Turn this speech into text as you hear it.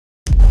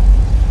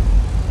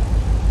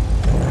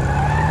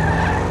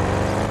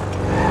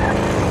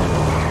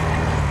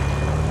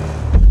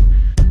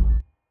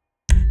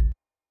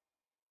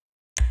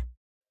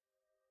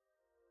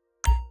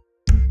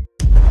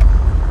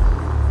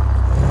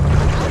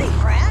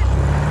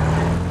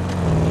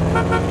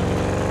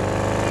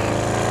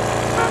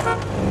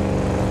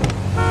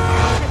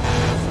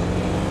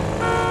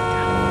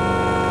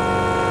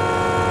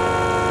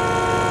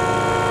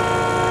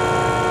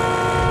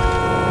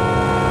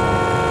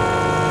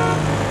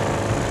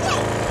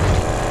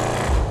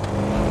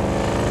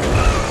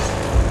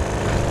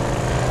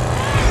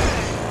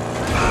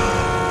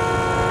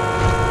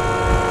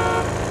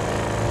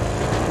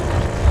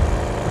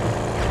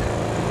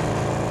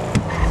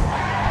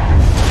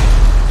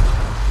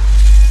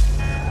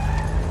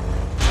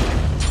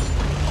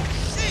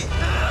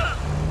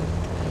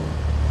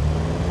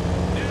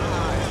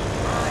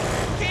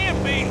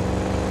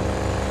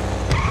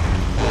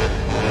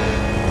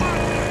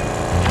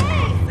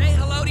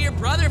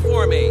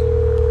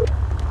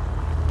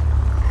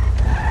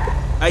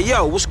Hey,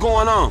 yo, what's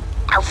going on?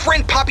 Our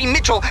friend Poppy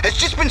Mitchell has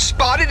just been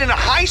spotted in a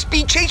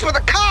high-speed chase with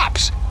the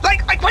cops!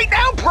 Like right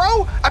now,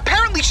 bro!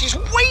 Apparently she's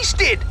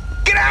wasted!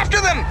 Get after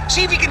them!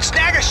 See if you can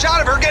snag a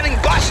shot of her getting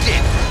busted!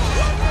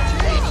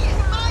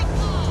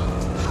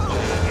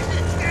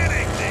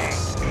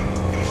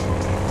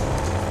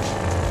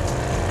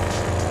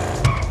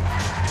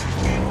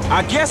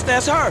 I guess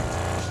that's her.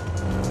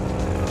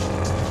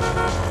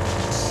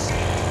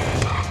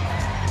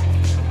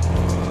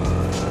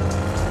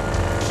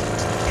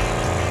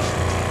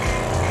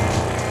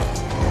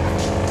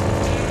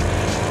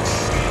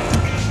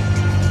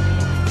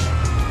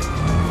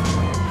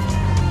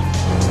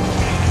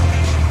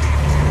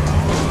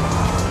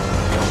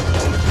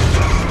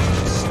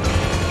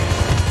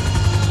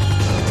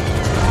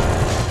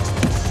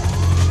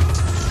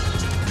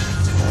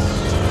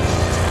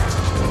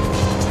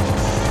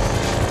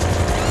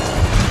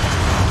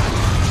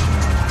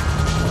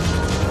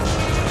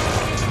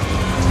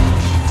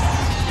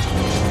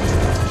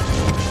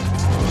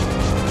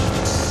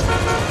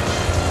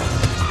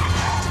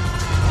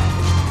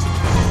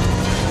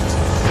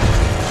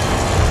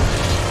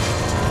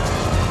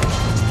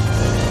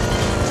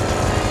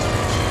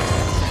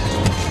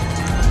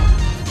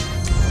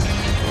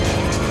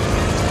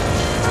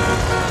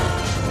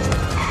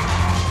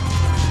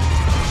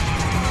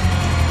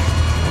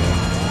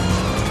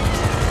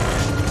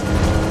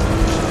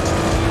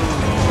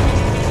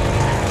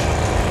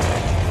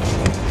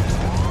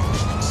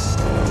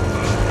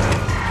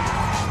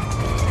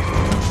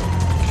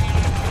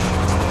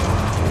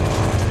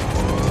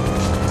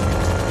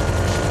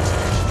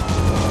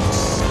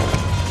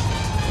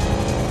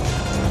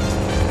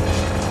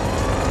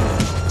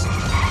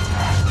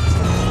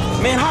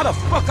 Man, how the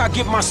fuck I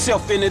get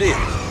myself into this?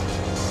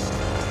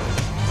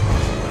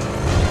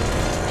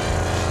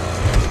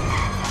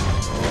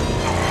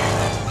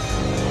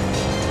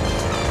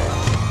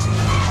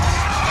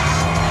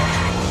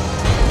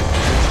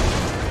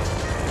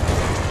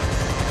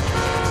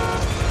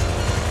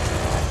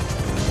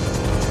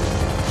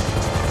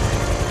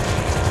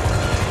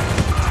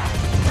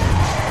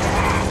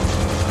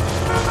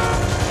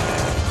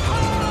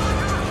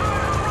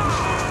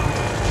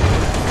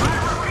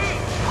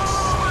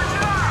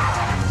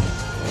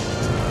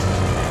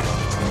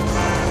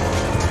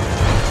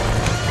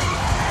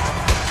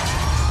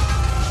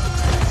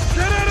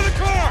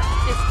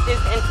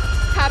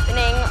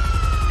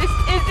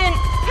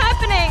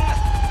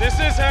 This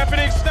is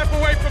happening. Step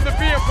away from the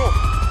vehicle.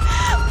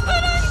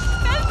 But I'm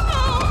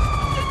special.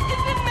 This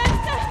isn't meant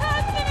to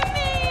happen to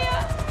me.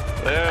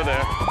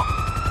 There.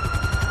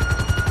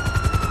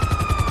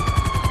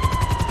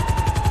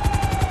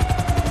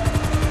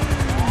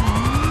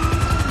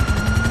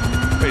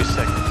 Wait a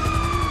second.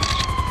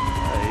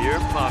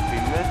 You're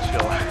Poppy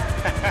Mitchell.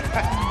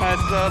 I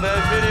saw that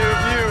video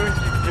of you.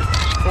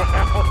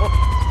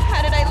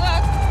 How did I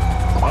look?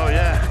 Oh,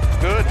 yeah.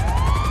 Good.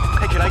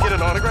 Hey, can I get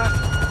an autograph?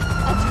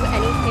 I'll do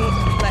anything if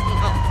you let me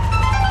know.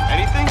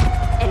 Anything?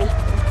 Anything.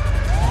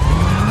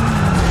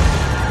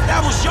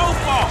 That was your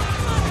fault!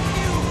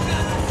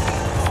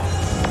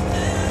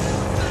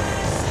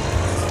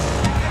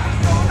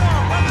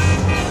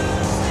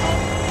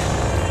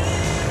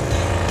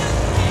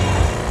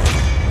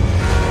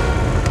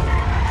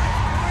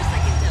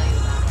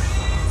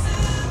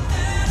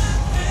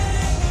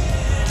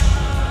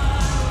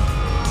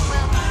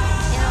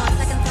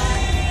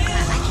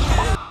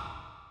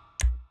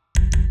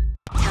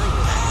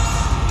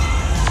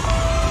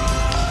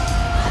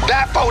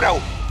 Photo.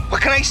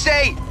 What can I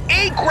say?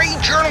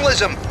 A-grade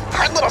journalism.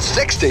 Our little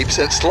sex tape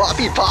sent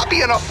Sloppy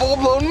Poppy in a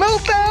full-blown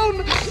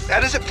meltdown. How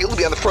does it feel to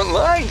be on the front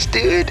lines,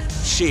 dude?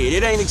 Shit,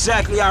 it ain't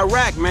exactly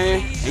Iraq,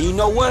 man. And you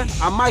know what?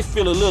 I might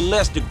feel a little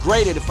less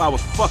degraded if I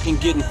was fucking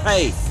getting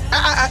paid.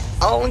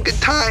 All in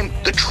good time.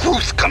 The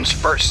truth comes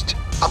first.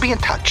 I'll be in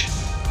touch.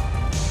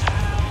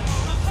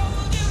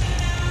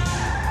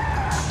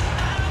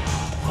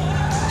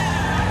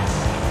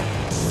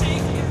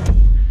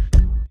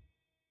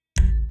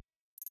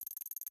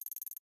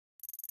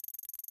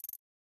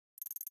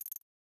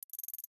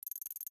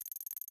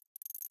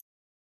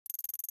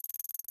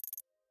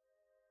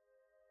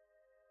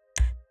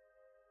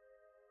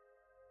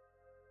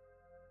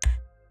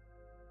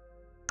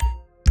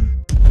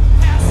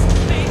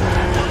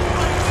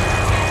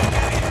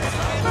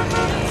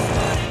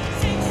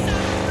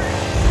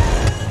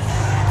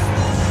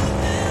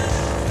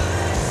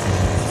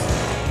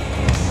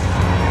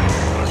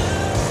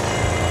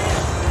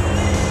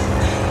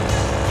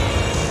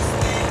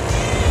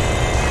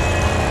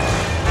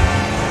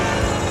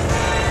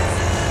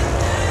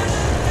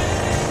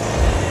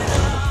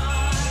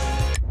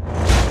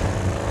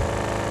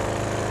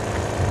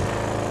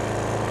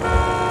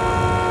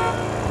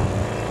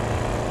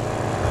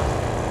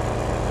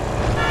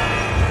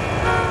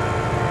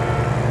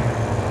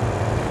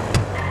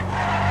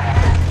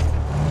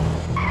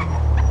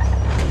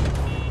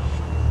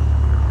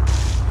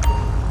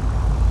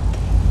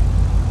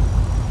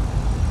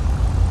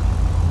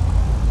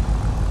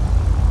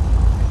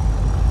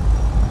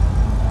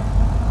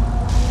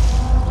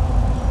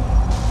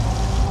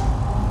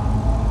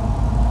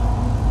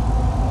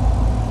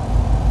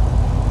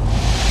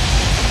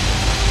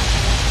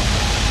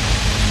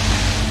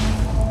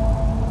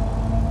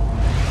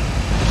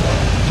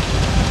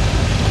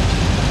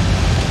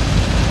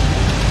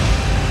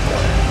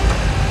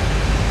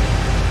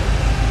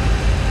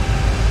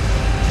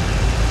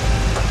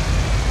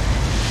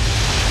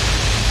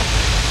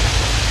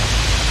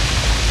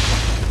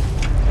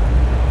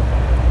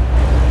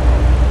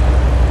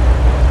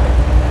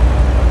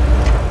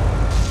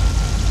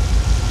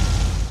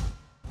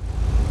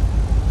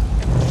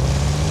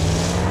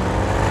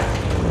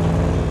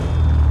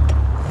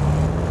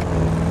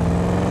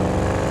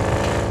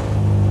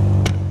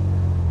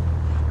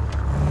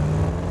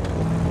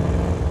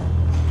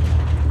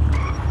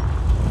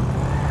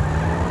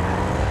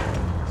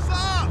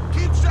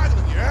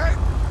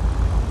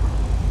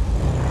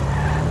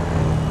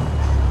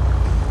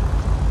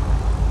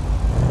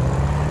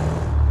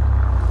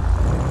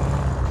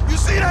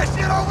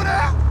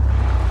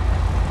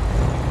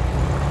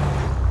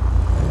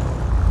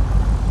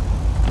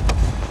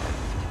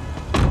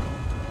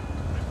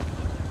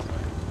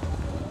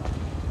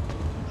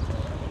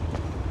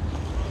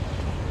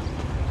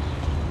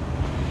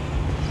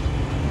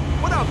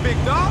 big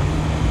dog.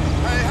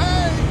 Hey,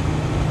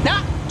 hey!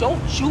 Now,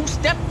 don't you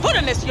step foot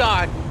in this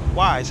yard.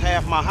 Why? It's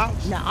half my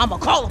house. Now, I'ma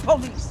call the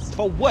police.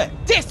 For what?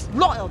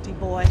 Disloyalty,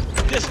 boy.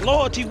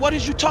 Disloyalty? What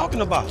is you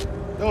talking about?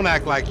 Don't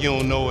act like you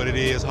don't know what it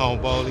is,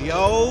 homeboy.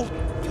 Yo,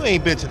 you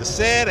ain't been to the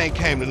set, ain't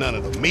came to none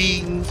of the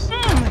meetings.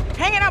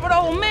 Hanging out with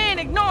old men,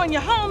 ignoring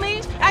your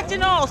homies,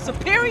 acting all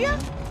superior?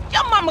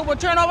 Your mama will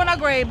turn over in her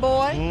grave,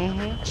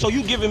 boy. So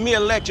you giving me a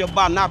lecture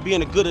about not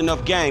being a good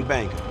enough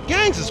gangbanger?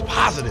 Gangs is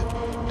positive.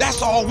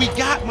 That's all we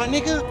got, my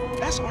nigga.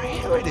 That's right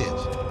here it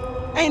is.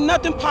 Ain't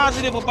nothing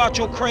positive about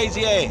your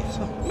crazy ass.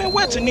 Man,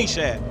 where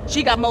Tanisha at?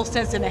 She got more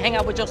sense than to hang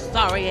out with your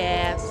sorry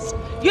ass.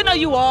 You know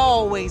you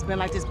always been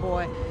like this,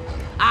 boy.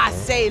 I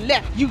say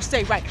left, you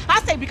say right. I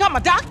say become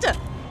a doctor.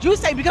 You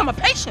say become a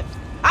patient.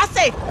 I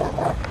say,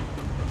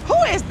 who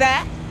is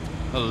that?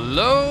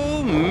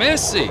 Hello,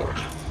 Missy.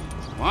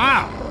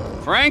 Wow,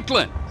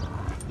 Franklin.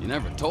 You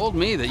never told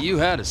me that you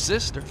had a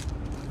sister.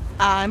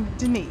 I'm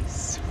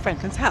Denise,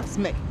 Franklin's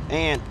housemate.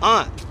 And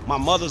Aunt, my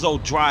mother's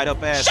old dried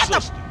up ass Shut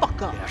sister. the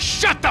fuck up. Yeah,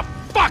 shut the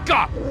fuck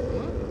up!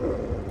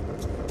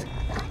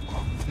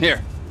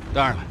 Here,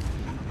 darling,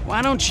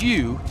 why don't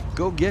you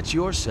go get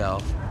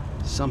yourself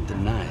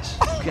something nice,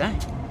 okay?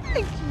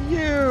 Thank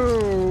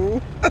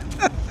you.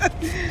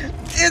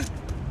 Is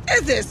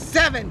it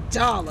 $7?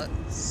 I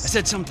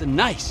said something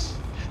nice,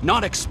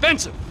 not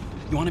expensive.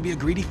 You want to be a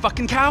greedy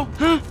fucking cow,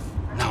 huh?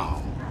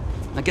 No.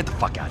 Now get the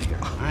fuck out of here,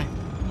 all right?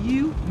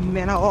 You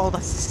men are all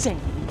the same.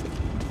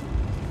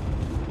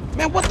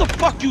 Man, what the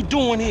fuck you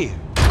doing here?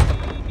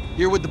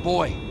 Here with the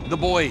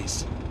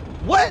boys.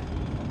 What?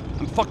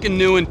 I'm fucking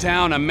new in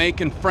town. I'm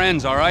making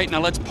friends, all right? Now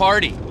let's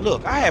party.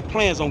 Look, I had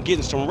plans on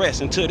getting some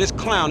rest until this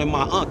clown and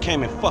my aunt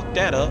came and fucked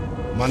that up.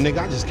 My nigga,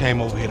 I just came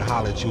over here to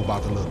holler at you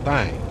about the little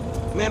thing.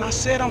 Man, I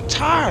said I'm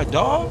tired,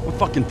 dawg. What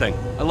fucking thing?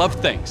 I love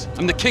things.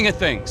 I'm the king of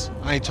things.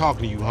 I ain't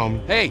talking to you,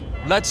 homie. Hey,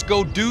 let's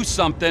go do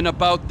something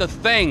about the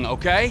thing,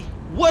 okay?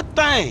 What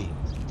thing?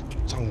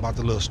 Talking about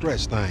the little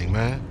stretch thing,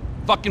 man.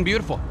 Fucking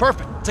beautiful.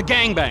 Perfect. It's a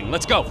gangbang.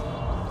 Let's go.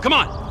 Come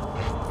on.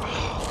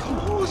 Come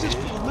on, who is this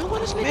for, man?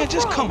 What is man,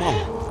 just come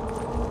on.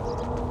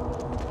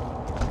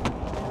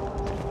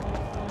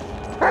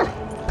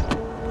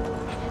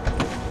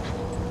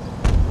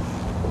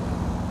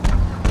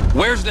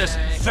 Where's this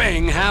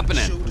thing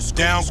happening?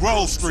 Down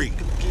Grove Street.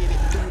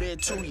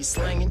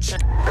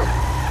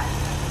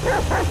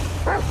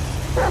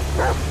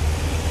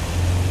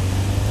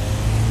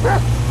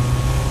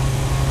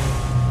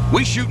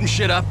 We shooting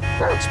shit up,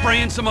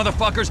 spraying some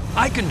motherfuckers.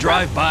 I can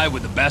drive by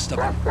with the best of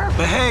them.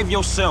 Behave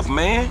yourself,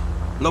 man.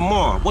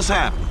 Lamar, what's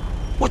happening?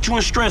 What you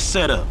and Stress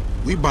set up?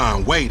 We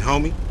buying weight,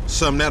 homie.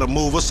 Something that'll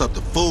move us up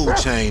the food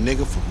chain,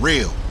 nigga, for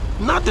real.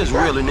 Not this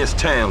real in this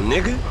town,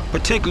 nigga.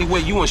 Particularly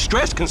where you and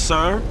Stress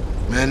concerned.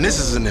 Man, this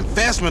is an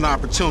investment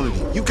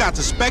opportunity. You got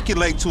to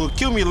speculate to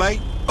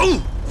accumulate.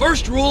 Ooh,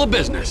 first rule of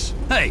business.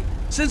 Hey,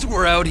 since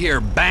we're out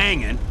here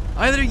banging,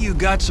 either you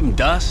got some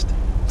dust?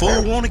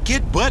 Fool wanna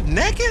get butt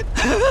naked?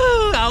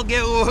 I'll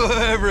get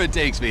wherever it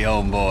takes me,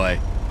 homeboy.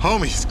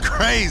 Homie's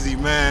crazy,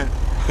 man.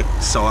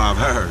 So I've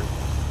heard.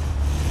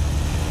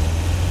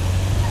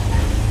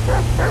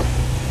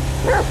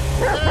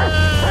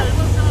 Hey,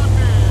 what's up,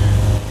 man?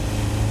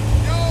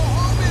 Yo,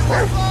 homies,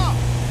 what's up?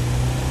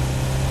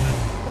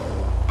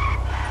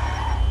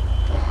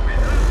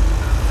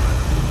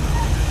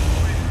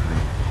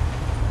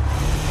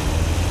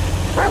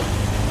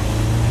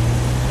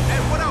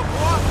 Hey, what up,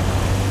 boy?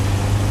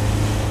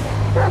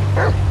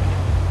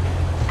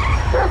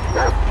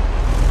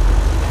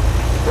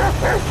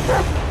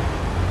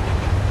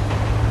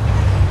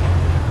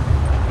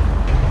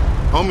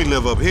 Homie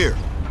live up here.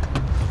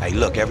 Hey,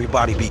 look,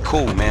 everybody be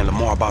cool, man.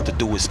 Lamar about to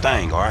do his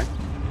thing, all right?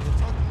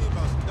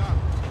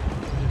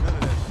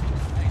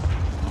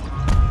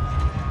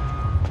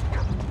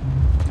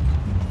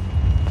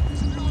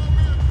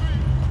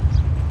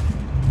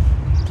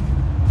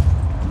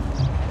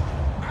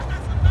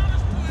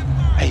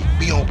 Hey,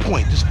 be on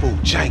point. This fool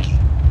janky.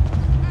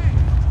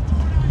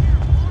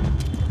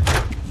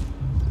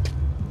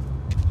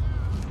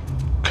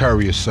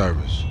 Courier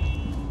service.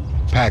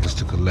 Package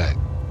to collect.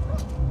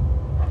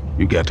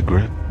 You got the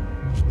grip?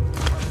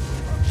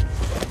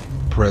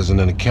 Present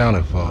and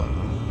accounted for.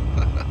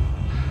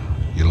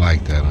 You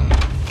like that, huh?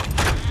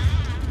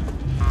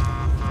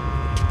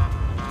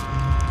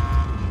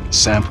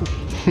 Sample?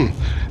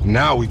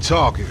 Now we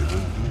talking.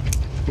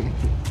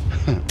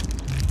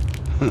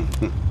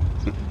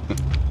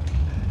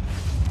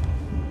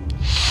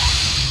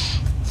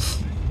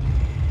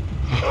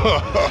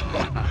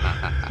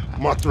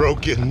 My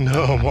throat getting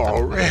numb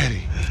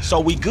already. So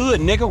we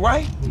good, nigga,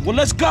 right? Well,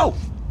 let's go.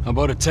 How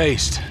about a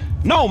taste?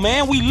 No,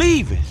 man, we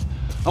leaving.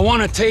 I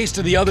want a taste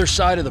of the other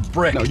side of the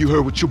brick. Now, you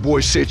heard what your boy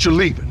said. You're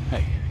leaving.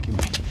 Hey,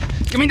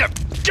 give me the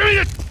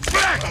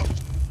back!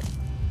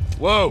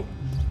 Whoa.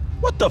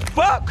 What the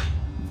fuck?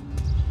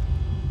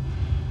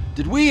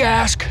 Did we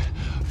ask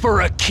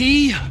for a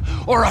key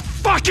or a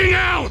fucking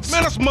ounce?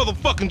 Man, that's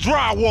motherfucking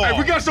drywall. Hey,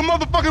 we got some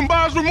motherfucking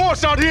buyer's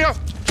remorse out here.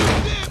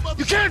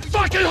 You can't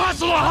fucking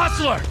hustle a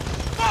hustler!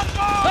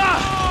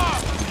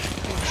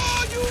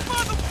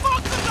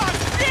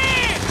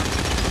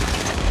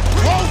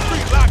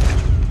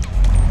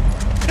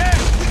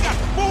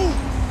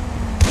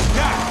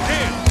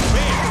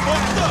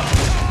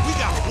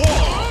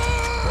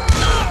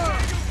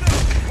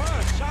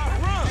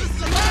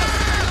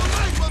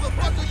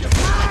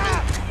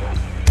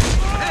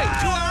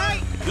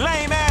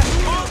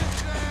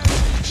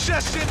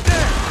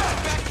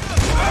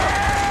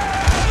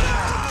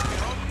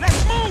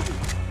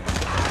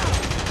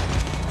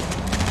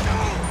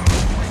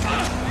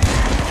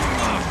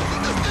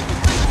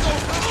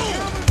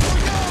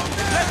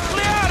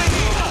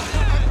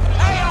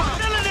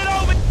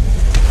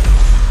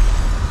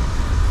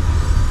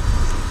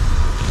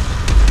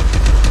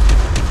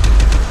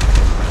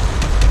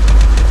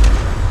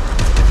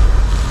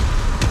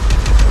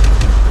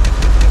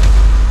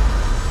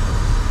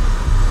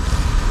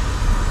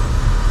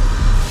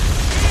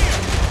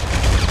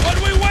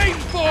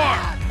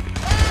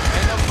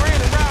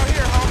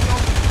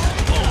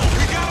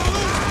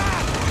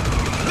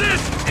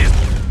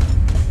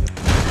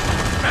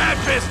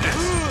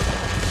 business.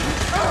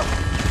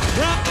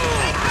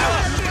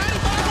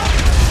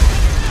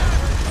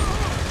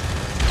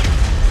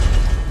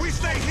 We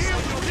stay here,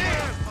 we're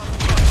dead.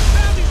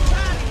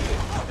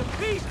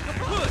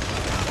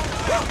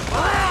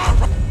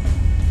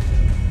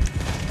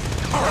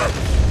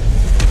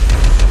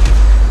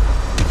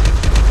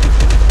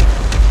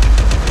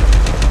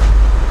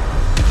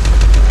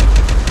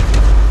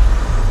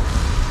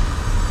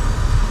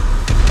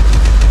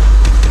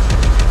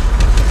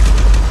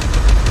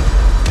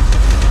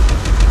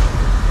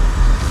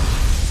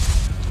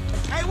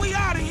 Hey, we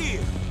out of here.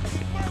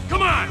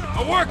 Come on,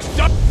 our work's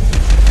done.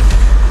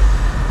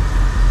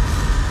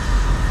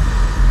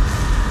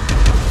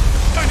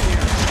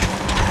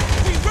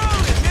 We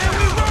rolling, man,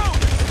 we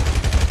rolling.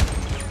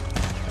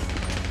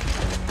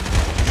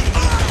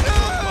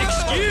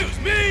 Excuse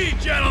me,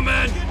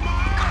 gentlemen.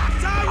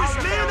 Tyrus,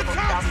 man, the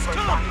cops is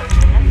coming.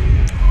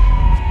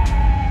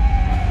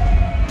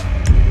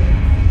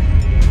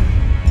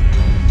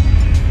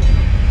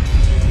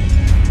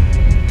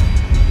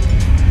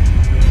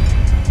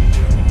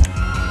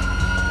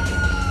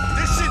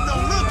 This shit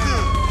don't look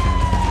good.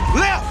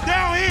 Left,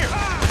 down here.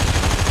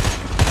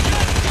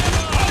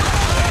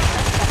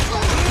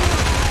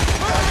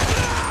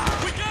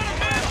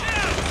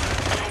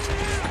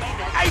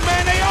 Hey,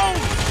 man, they own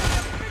it.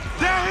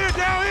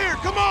 Down here,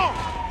 come on.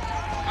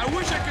 I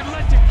wish I could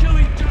let the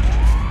killing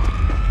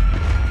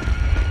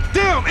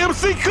Damn,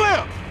 MC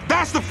Clip.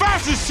 That's the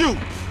fastest shoot.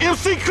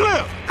 MC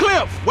Clip.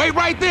 Clip, wait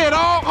right there,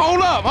 dog.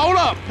 Hold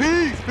up.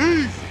 Peace.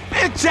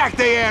 Man, jack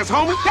they ass,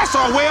 homie. That's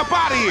our way up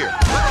out of here.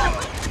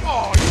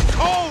 Oh, you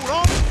cold,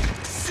 homie.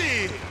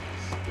 Shit.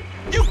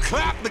 You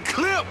clapped the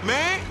clip,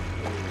 man.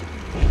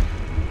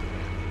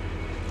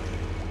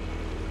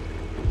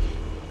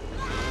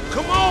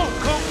 Come on.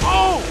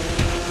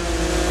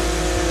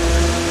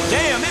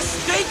 Damn, it's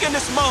stinking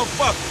this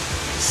motherfucker.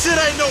 Shit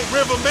ain't no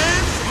river,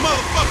 man. It's a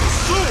motherfucking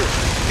sewer.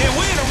 Then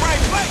we in the right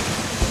place.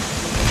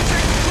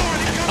 Check the car,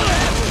 they come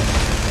back.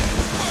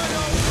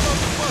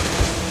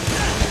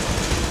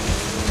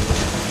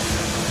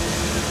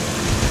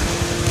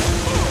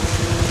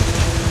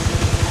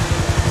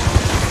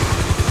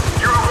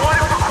 You're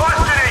wanted for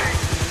questioning.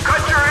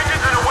 Cut your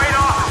engines and await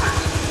officers.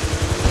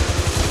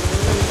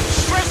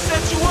 Stretch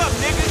set you up,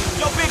 nigga.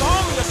 Your big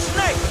homie a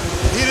snake.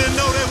 He didn't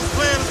know they was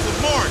playing us for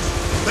March.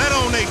 That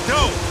on they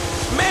dough.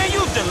 Man,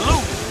 you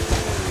deluded.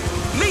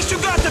 At least you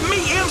got to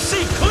meet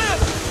MC Clip.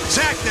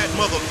 Jack that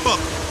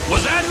motherfucker.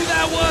 Was that who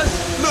that was?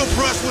 No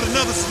brush with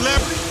another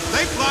celebrity.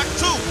 They flocked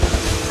too.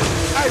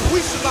 Hey,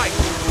 we should like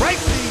race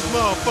these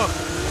motherfuckers.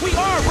 We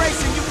are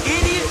racing, you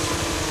idiot.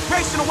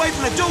 Racing away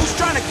from the dudes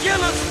trying to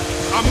kill us.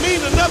 I mean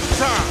another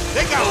time.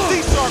 They got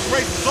sea shark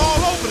races all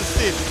over the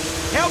city.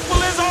 Helpful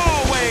as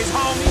always,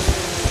 homie.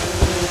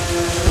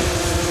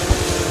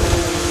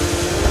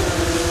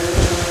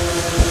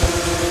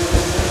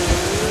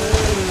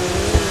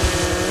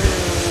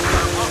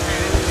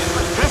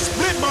 Let's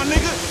split, my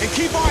nigga, and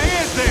keep our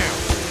heads down.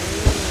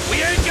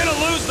 We ain't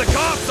gonna lose the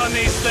cops on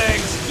these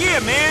things. Yeah,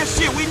 man,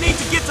 shit, we need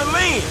to get to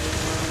land.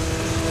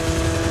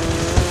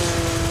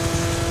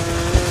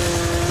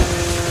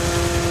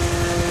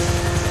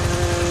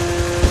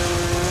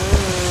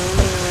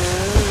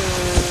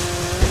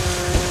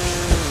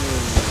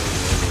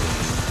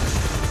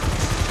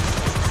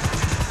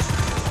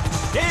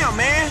 Damn,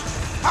 man.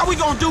 How we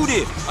gonna do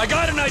this? I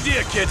got an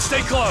idea, kid.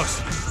 Stay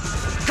close.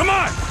 Come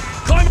on!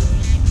 Climb!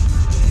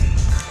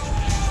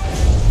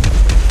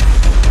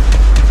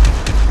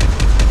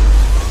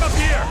 Up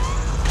here!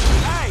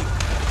 Hey,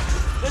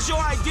 does your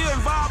idea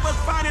involve us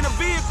finding a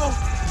vehicle?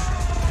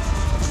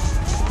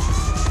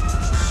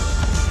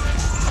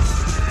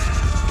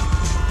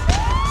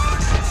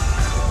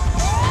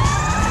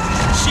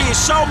 Shit,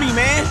 show me,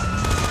 man.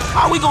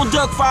 How we gonna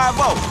duck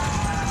 5-0?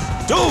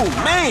 Dude,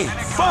 man,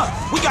 fuck.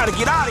 We gotta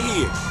get out of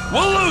here.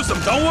 We'll lose them,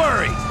 don't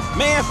worry.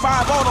 Man,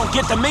 5-0 don't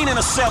get the meaning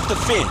of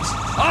self-defense.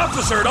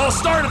 Officer, it all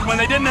started when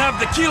they didn't have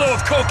the kilo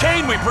of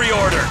cocaine we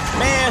pre-ordered.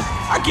 Man,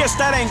 I guess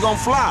that ain't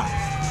gonna fly.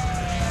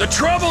 The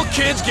trouble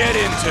kids get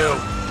into.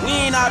 We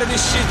ain't out of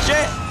this shit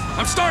yet.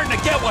 I'm starting to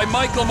get why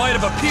Michael might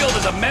have appealed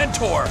as a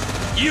mentor.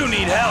 You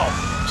need help.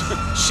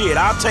 Shit,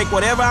 I'll take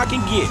whatever I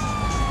can get.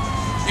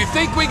 You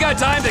think we got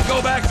time to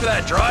go back to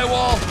that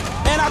drywall?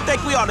 Man, I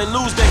think we ought to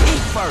lose the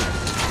heat first.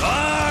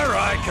 All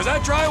right, because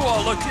that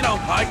drywall looked,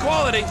 high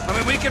quality. I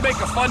mean, we could make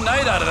a fun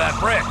night out of that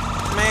brick.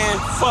 Man,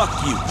 fuck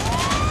you.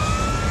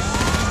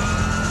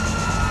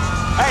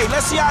 Hey,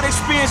 let's see how the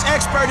experienced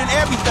expert in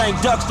everything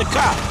ducks the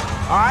cop,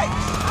 all right?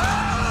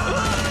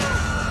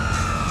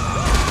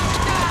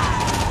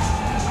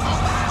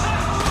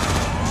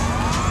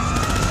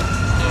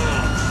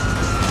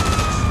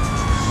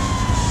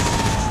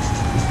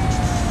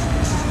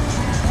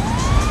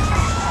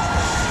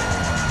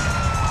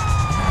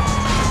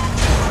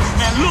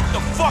 Look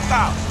the fuck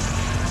out.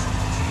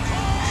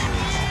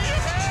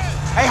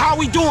 Hey, how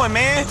we doing,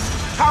 man?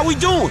 How we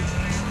doing?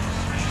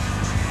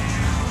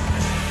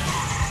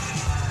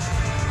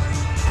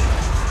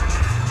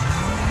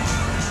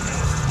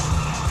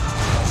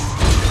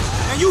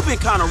 Man, you been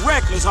kind of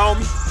reckless,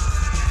 homie.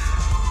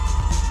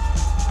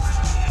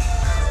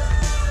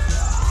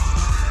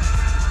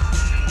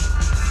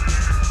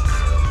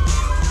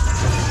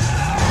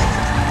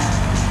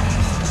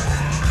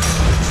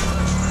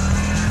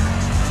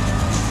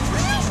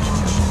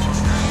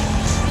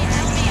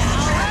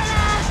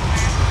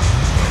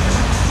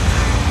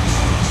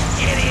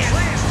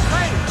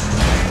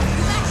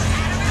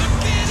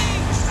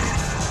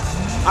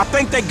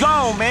 think they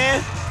gone, man.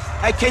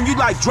 Hey, can you,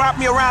 like, drop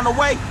me around the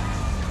way?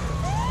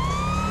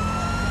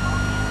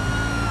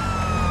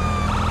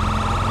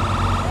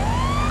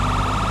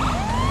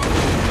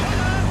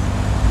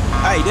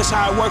 Hey, this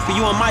how it worked for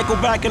you and Michael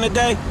back in the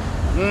day?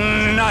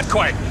 Not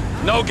quite.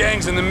 No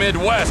gangs in the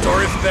Midwest,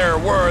 or if there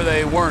were,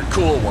 they weren't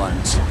cool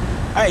ones.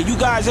 Hey, you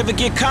guys ever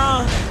get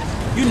conned?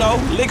 You know,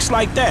 licks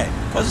like that.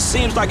 Cause it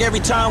seems like every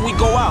time we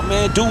go out,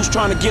 man, dudes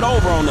trying to get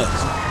over on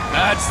us.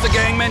 That's the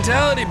gang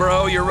mentality,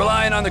 bro. You're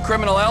relying on the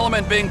criminal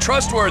element being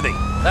trustworthy.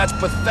 That's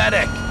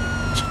pathetic.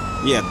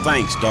 Yeah,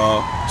 thanks,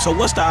 dawg. So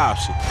what's the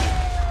option?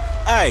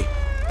 Hey,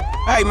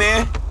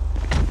 man,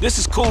 this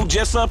is cool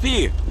just up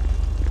here.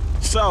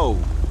 So,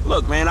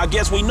 look, man, I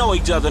guess we know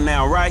each other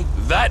now, right?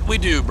 That we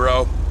do,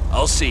 bro.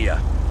 I'll see ya.